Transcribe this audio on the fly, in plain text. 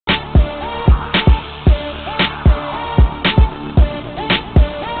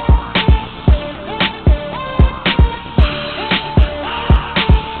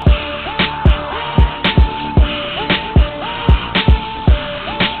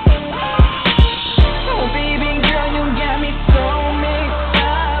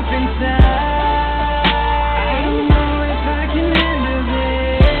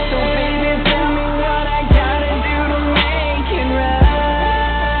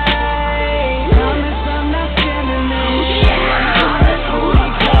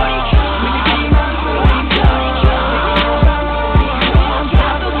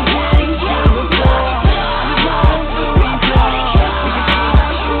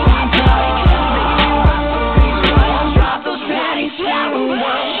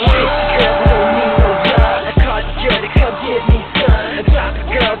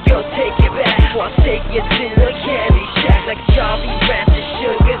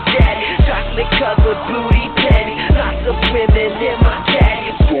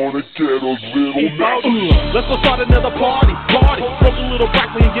Let's go start another party. Smoke a little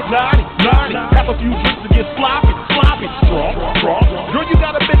broccoli and get naughty. Have a few drinks and get sloppy. Strong. Girl, you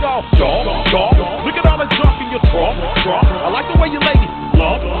got a big old jaw. Look at all the junk in your trunk. I like the way you ladies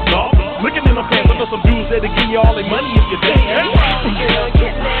love. Looking in the pants, I know some dudes that'll give you all their money if you dance. Girl,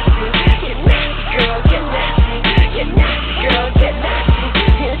 get nasty, girl, get nasty, girl, get nasty.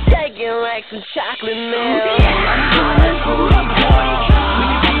 You're shaking like some chocolate milk.